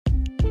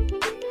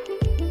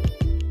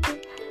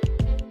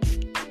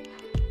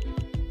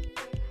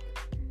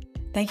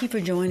Thank you for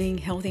joining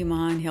Healthy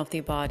Mind,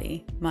 Healthy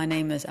Body. My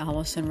name is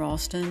Allison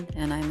Ralston,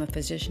 and I'm a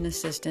physician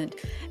assistant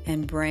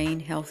and brain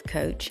health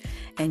coach,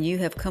 and you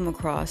have come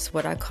across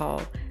what I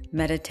call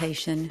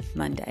Meditation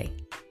Monday.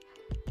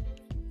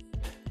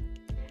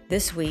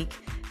 This week,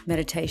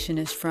 meditation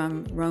is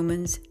from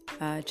Romans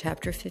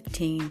chapter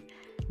 15,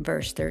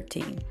 verse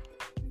 13.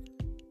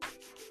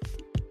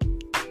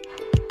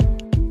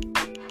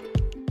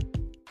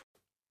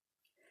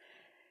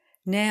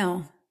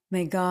 Now,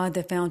 may God,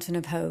 the fountain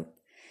of hope,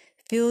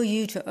 fill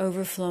you to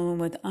overflowing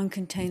with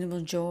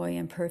uncontainable joy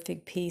and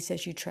perfect peace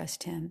as you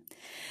trust Him.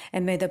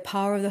 And may the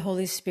power of the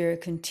Holy Spirit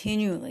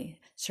continually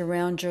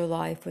surround your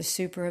life with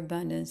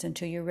superabundance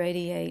until you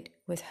radiate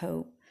with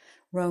hope.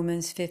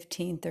 Romans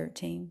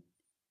 15:13.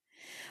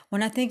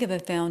 When I think of a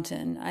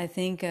fountain, I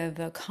think of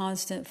a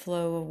constant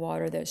flow of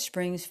water that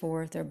springs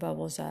forth or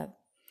bubbles up.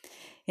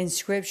 In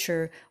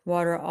Scripture,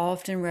 water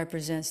often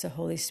represents the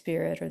Holy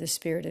Spirit or the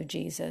Spirit of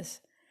Jesus.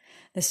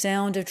 The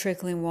sound of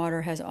trickling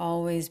water has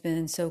always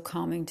been so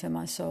calming to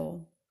my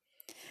soul.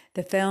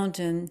 The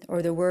fountain,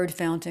 or the word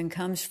fountain,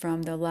 comes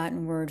from the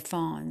Latin word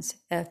fons,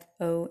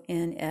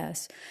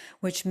 F-O-N-S,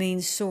 which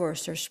means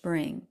source or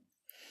spring.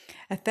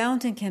 A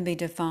fountain can be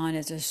defined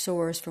as a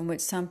source from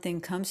which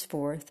something comes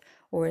forth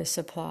or is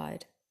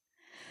supplied.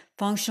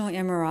 Functional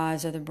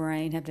MRIs of the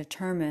brain have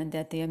determined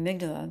that the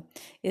amygdala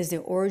is the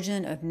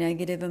origin of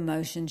negative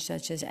emotions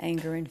such as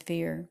anger and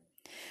fear.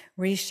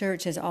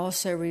 Research has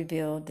also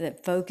revealed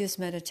that focused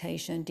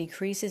meditation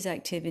decreases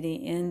activity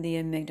in the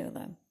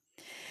amygdala.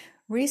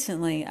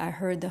 Recently, I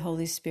heard the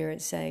Holy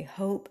Spirit say,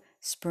 "Hope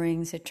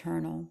springs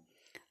eternal."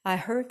 I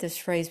heard this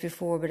phrase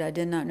before, but I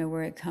did not know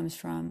where it comes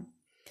from.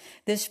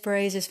 This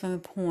phrase is from a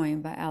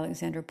poem by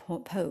Alexander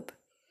Pope.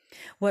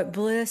 What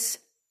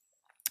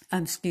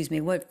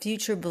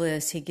future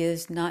bliss He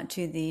gives not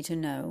to thee to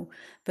know,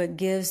 but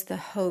gives the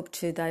hope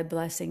to thy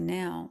blessing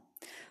now.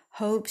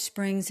 Hope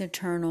springs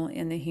eternal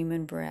in the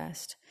human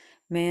breast.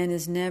 Man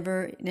is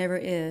never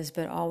is,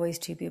 but always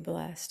to be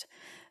blessed.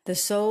 The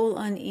soul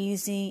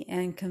uneasy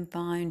and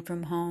confined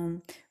from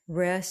home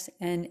rests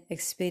and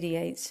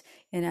expatiates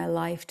in a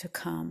life to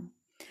come.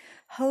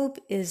 Hope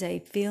is a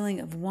feeling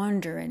of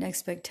wonder and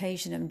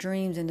expectation of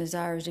dreams and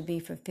desires to be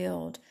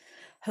fulfilled.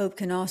 Hope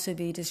can also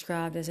be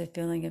described as a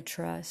feeling of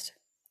trust.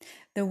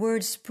 The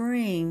word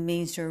spring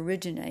means to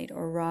originate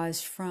or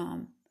rise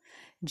from.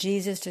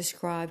 Jesus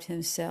described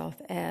Himself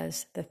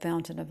as the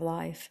fountain of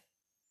life.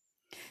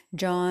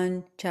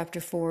 John chapter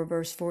 4,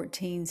 verse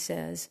 14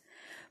 says,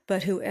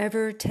 "But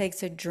whoever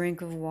takes a drink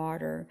of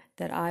water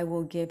that I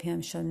will give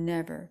him shall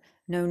never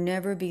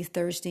be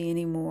thirsty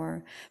any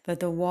more, but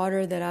the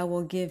water that I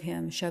will give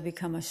him shall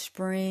become a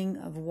spring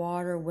of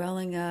water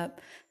welling up,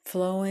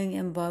 flowing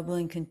and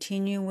bubbling,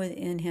 continuing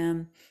within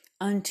him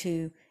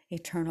unto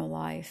eternal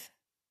life."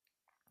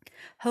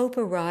 Hope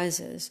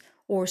arises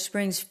or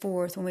springs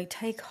forth when we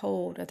take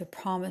hold of the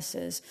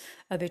promises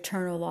of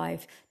eternal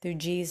life through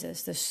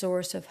Jesus, the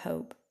source of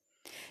hope.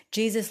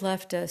 Jesus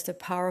left us the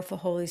powerful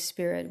Holy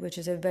Spirit, which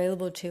is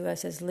available to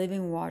us as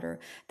living water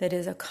that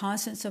is a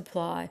constant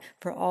supply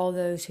for all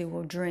those who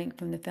will drink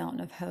from the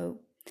fountain of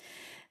hope.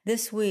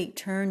 This week,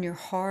 turn your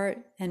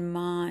heart and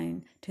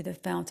mind to the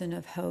fountain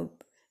of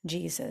hope,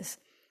 Jesus,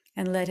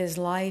 and let His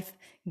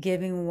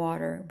life-giving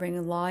water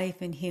bring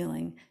life and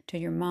healing to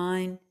your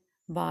mind,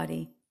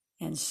 body,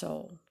 and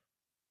soul.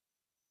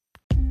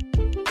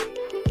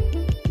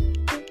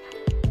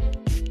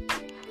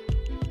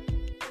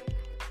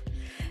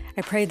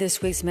 I pray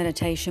this week's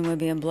meditation will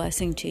be a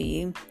blessing to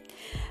you.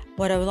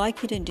 What I would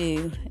like you to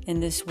do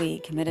in this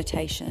week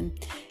meditation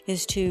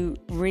is to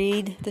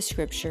read the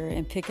Scripture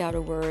and pick out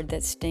a word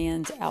that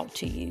stands out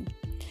to you.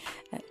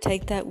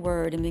 Take that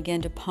word and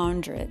begin to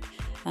ponder it.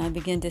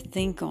 Begin to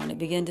think on it.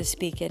 Begin to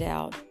speak it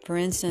out. For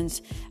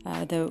instance,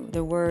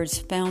 the words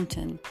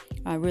fountain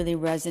really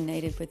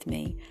resonated with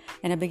me.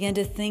 And I began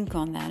to think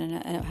on that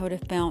and what a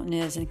fountain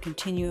is and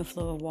continual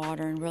flow of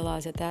water, and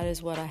realize that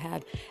is what I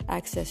have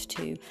access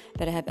to,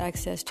 that I have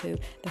access to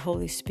the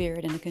Holy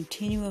Spirit and the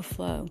continual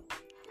flow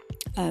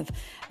of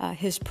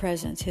His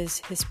presence,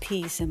 His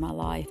peace in my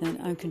life, and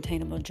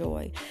uncontainable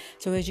joy.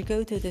 So as you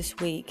go through this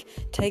week,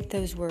 take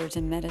those words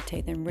and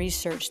meditate them,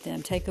 research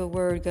them. Take a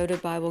word, go to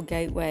Bible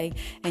Gateway,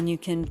 and you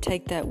can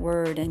take that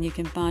word and you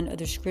can find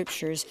other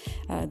scriptures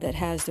that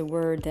has the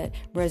word that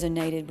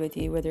resonated with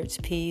you, whether it's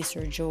peace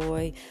or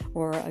joy,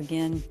 or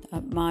again,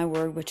 my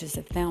word, which is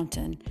the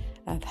fountain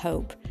of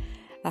hope.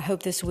 I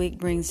hope this week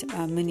brings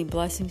many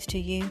blessings to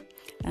you.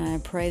 I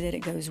pray that it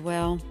goes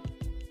well.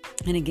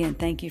 And again,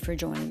 thank you for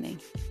joining me.